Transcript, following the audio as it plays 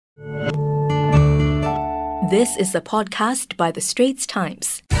This is a podcast by The Straits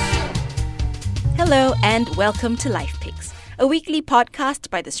Times. Hello and welcome to Life Picks, a weekly podcast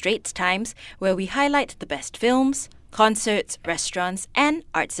by The Straits Times where we highlight the best films, concerts, restaurants and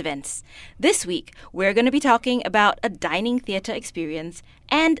arts events. This week, we're going to be talking about a dining theatre experience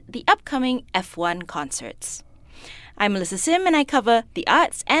and the upcoming F1 concerts. I'm Melissa Sim and I cover the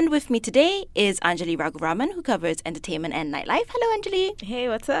arts, and with me today is Anjali Raghuraman, who covers entertainment and nightlife. Hello, Anjali. Hey,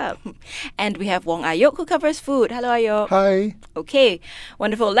 what's up? And we have Wong Ayok, who covers food. Hello, Ayok. Hi. Okay,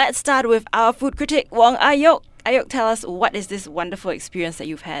 wonderful. Let's start with our food critic, Wong Ayok. Ayok, tell us, what is this wonderful experience that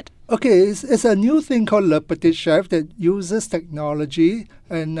you've had? Okay, it's a new thing called Le Petit Chef that uses technology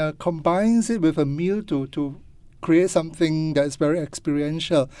and combines it with a meal to create something that is very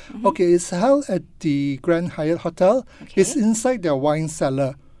experiential. Mm-hmm. Okay, it's held at the Grand Hyatt Hotel. Okay. It's inside their wine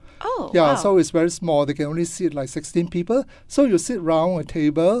cellar. Oh, yeah, wow. So it's very small. They can only seat like 16 people. So you sit around a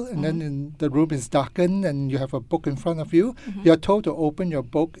table and then the room is darkened and you have a book in front of you. Mm-hmm. You're told to open your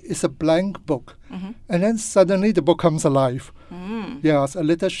book. It's a blank book. Mm-hmm. And then suddenly the book comes alive. Yes, a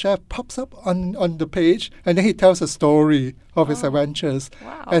little chef pops up on the page and then he tells a story of his adventures.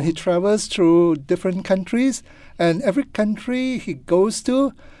 Wow. And he travels through different countries. And every country he goes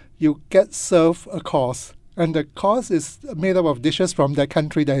to, you get served a course. And the course is made up of dishes from that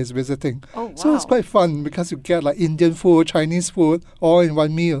country that he's visiting. Oh, wow. So it's quite fun because you get like Indian food, Chinese food, all in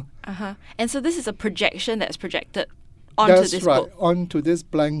one meal. Uh-huh. And so this is a projection that's projected onto this book. That's right, onto this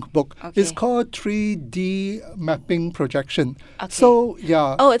blank book. Okay. It's called 3D mapping projection. Okay. So,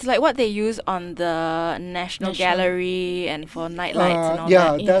 yeah. Oh, it's like what they use on the National Gallery and for nightlights and all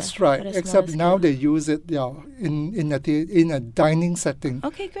yeah, that. that's right. But a Except smaller now scale. they use it in a dining setting.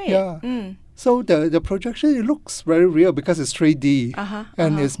 Okay, great. Yeah. So the projection, it looks very real because it's 3D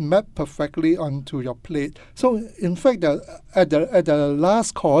and it's mapped perfectly onto your plate. So in fact, at the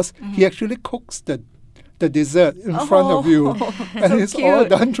last course, he actually cooks the dessert in front of you, and so it's all cute.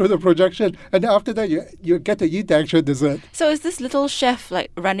 done through the projection. And after that, you get to eat the actual dessert. So is this little chef like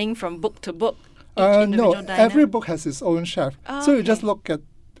running from book to book? No, individual diner? every book has its own chef. Oh, so you okay. just look at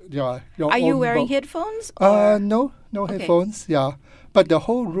your Are you own wearing book. headphones? Or? No Okay. headphones. Yeah, but the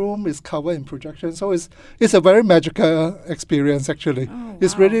whole room is covered in projection, so it's a very magical experience. Actually,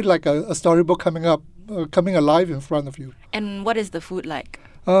 it's wow. really like a storybook coming alive in front of you. And what is the food like?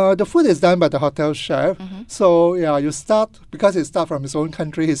 The food is done by the hotel chef. So yeah, you start because he starts from his own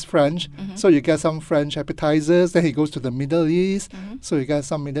country. He's French, so you get some French appetizers. Then he goes to the Middle East, so you get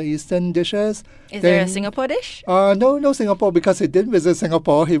some Middle Eastern dishes. Is there a Singapore dish? No Singapore, because he didn't visit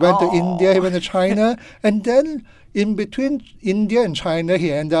Singapore. He went to India, he went to China, and then in between India and China,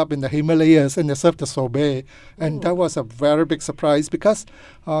 he ended up in the Himalayas and they served the sorbet. And that was a very big surprise because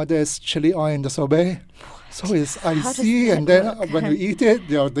there's chili oil in the sorbet. So it's icy, and then when you eat it,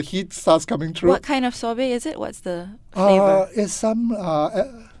 the heat starts coming through. What kind of sorbet is it? What's the flavor? It's some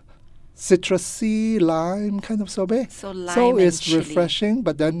citrusy lime kind of sorbet. So lime So and it's chili. refreshing,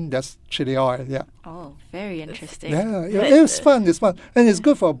 but then there's chili oil, yeah. Oh, very interesting. Yeah, it's fun. And it's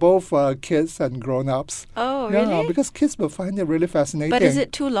good for both kids and grown-ups. Oh, Yeah, really? because kids will find it really fascinating. But is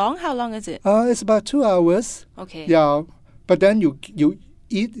it too long? How long is it? It's about 2 hours. Okay. Yeah, but then you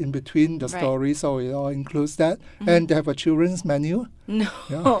eat in between the Right. story, so it all includes that. And they have a children's menu. No.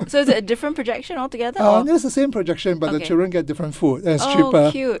 Yeah. So is it a different projection altogether? or? It's the same projection, but the Okay. children get different food, and it's Oh,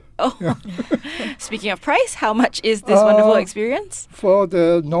 cheaper. cute. Oh. Speaking of price, how much is this wonderful experience? For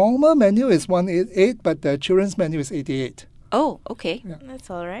the normal menu is 188, but the children's menu is 88. Oh, okay. That's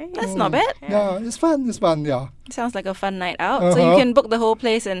all right. That's not bad. Yeah, it's fun, yeah. Sounds like a fun night out. So you can book the whole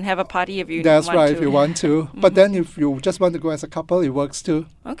place and have a party if you That's want right, to. if you want to. But then if you just want to go as a couple, it works too.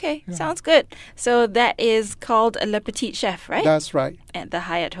 Okay, sounds good. So that is called Le Petit Chef, right? That's right. At the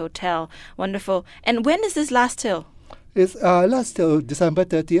Hyatt Hotel. Wonderful. And when is this last till? It's lasts till December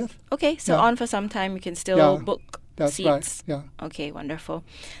 30th. Okay, so Yeah. on for some time. You can still Yeah, book That's seats. right, yeah. Okay, wonderful.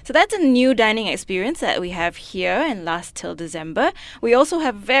 So that's a new dining experience that we have here and lasts till December. We also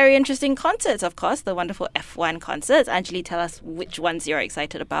have very interesting concerts, of course, the wonderful F1 concerts. Anjali, tell us which ones you're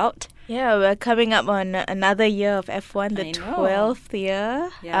excited about. Yeah, we're coming up on another year of F1, the I know. 12th year.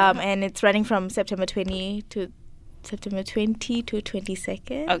 Yeah. And it's running from September 20 to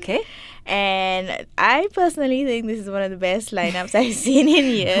 22nd. Okay. And I personally think this is one of the best lineups I've seen in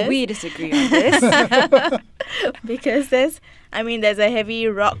years. We disagree on this. Because there's a heavy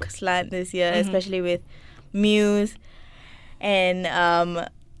rock slant this year, especially with Muse and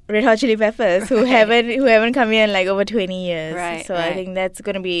Red Hot Chili Peppers, who haven't come here in like over 20 years. Right, So right. I think that's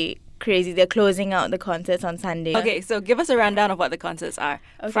going to be crazy. They're closing out the concerts on Sunday. Okay, so give us a rundown of what the concerts are.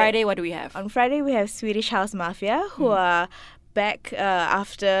 Okay. Friday, what do we have? On Friday, we have Swedish House Mafia, who are back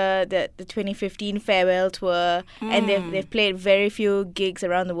after the 2015 farewell tour, and they've played very few gigs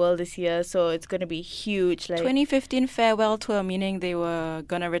around the world this year, so it's going to be huge. 2015 farewell tour, meaning they were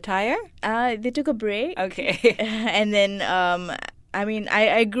going to retire? They took a break. Okay. And then,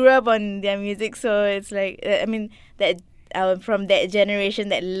 I grew up on their music, so it's that from that generation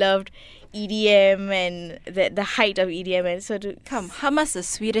that loved EDM and the height of EDM, and so hum us a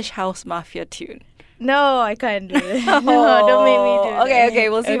Swedish House Mafia tune. No, I can't do that. No, don't make me do that. Okay,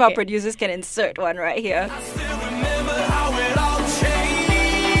 we'll see if our producers can insert one right here. I still remember how it all changed.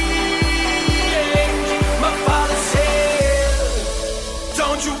 My father said,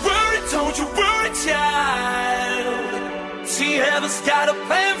 don't you worry, child. See, heaven's got a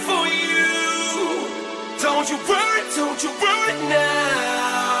plan for you. Don't you worry now.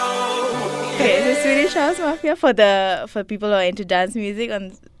 Okay, so Swedish House Mafia for people who are into dance music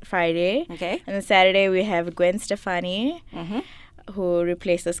on Friday. Okay. And on Saturday we have Gwen Stefani, who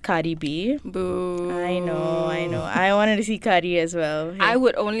replaces Cardi B. Boo. I know. I wanted to see Cardi as well. I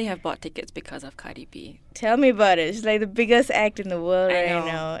would only have bought tickets because of Cardi B. Tell me about it. She's like the biggest act in the world I know. right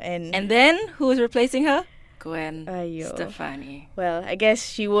now. And then who's replacing her? Gwen Aiyo. Stefani. Well, I guess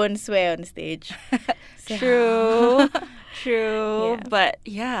she won't swear on stage. True. True. Yeah. But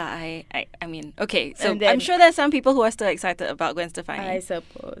yeah, I mean, okay. So And then- I'm sure there's some people who are still excited about Gwen Stefani. I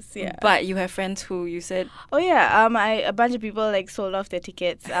suppose, yeah. But you have friends who you said... Oh yeah, a bunch of people sold off their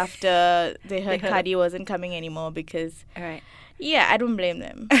tickets after they heard Cardi wasn't coming anymore because... All right. Yeah, I don't blame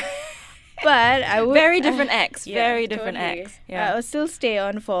them. But I would... Very different acts. Yeah, very different totally. acts. Yeah. I'll still stay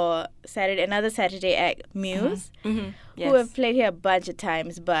on for another Saturday act, Muse, Yes. who have played here a bunch of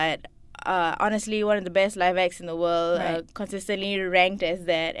times, but honestly, one of the best live acts in the world, Right. consistently ranked as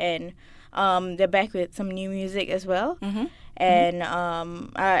that, and they're back with some new music as well. And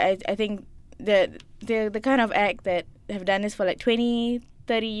I think they're the kind of act that have done this for 20,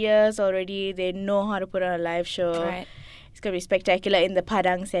 30 years already. They know how to put on a live show. Right. It's going to be spectacular in the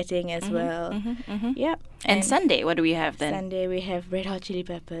Padang setting as well. Yeah. And Sunday, what do we have then? Sunday we have Red Hot Chili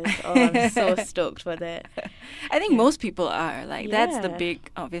Peppers. Oh, I'm so stoked for that. I think most people are. That's the Yeah.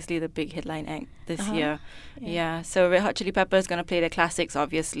 obviously the big headline act this year. Yeah. So Red Hot Chili Peppers going to play the classics,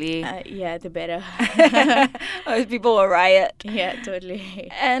 obviously. Yeah, the better. People will riot. Yeah, totally.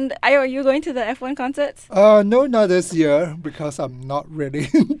 And are you going to the F1 concerts? No, not this year because I'm not really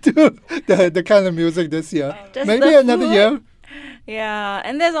into the kind of music this year. Just Maybe the another food? year. Yeah.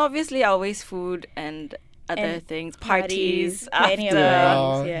 And there's obviously always food and other And things, parties plenty of after.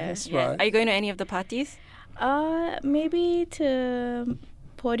 parties, yeah. That's Yeah. right. Are you going to any of the parties? Maybe to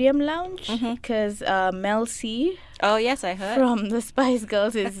Podium Lounge because Mel C Oh, yes, I heard. from the Spice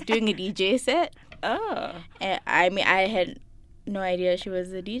Girls is doing a DJ set. Oh. I had no idea she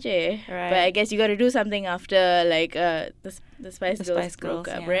was a DJ. Right. But I guess you got to do something after the Spice The Girls Spice broke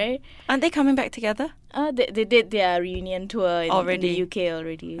Girls, up, yeah. right? Aren't they coming back together? They did their reunion tour in Already? the UK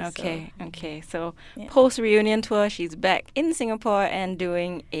already. Okay. So Yeah. post-reunion tour, she's back in Singapore and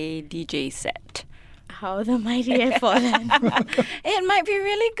doing a DJ set. How the mighty have fallen. It might be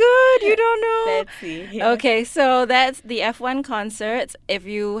really good. You don't know. Let's see. Yeah. Okay, so that's the F1 concerts. If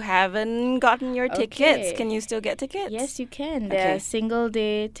you haven't gotten your tickets, Okay. can you still get tickets? Yes, you can. There Okay. are single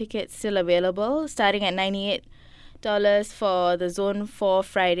day tickets still available, starting at $98 for the Zone 4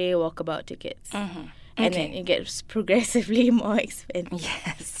 Friday walkabout tickets. And then Okay. it gets progressively more expensive.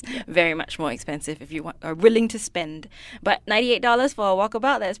 Yes, very much more expensive if you are willing to spend. But $98 for a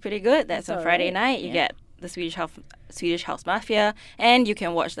walkabout, that's pretty good. That's on all Friday right. night. You Yeah. get the Swedish House Mafia, and you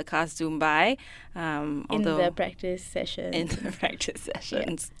can watch the cast zoom by. In Although the practice session. in the practice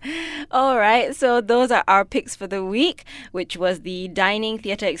sessions. All right, so those are our picks for the week, which was the dining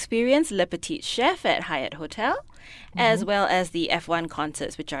theatre experience, Le Petit Chef at Hyatt Hotel, as well as the F1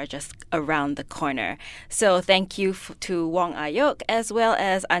 concerts, which are just around the corner. So thank you to Wong Ayok as well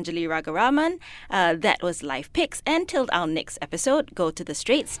as Anjali Ragaraman. That was Life Picks. Until our next episode, go to the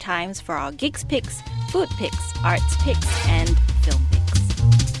Straits Times for our gigs picks, food picks, arts picks, and film picks.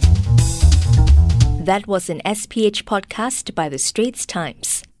 That was an SPH podcast by the Straits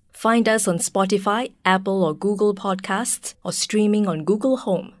Times. Find us on Spotify, Apple or Google Podcasts, or streaming on Google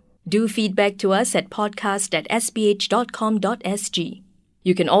Home. Do feedback to us at podcast@sph.com.sg.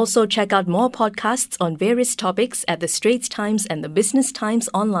 You can also check out more podcasts on various topics at the Straits Times and the Business Times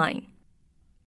online.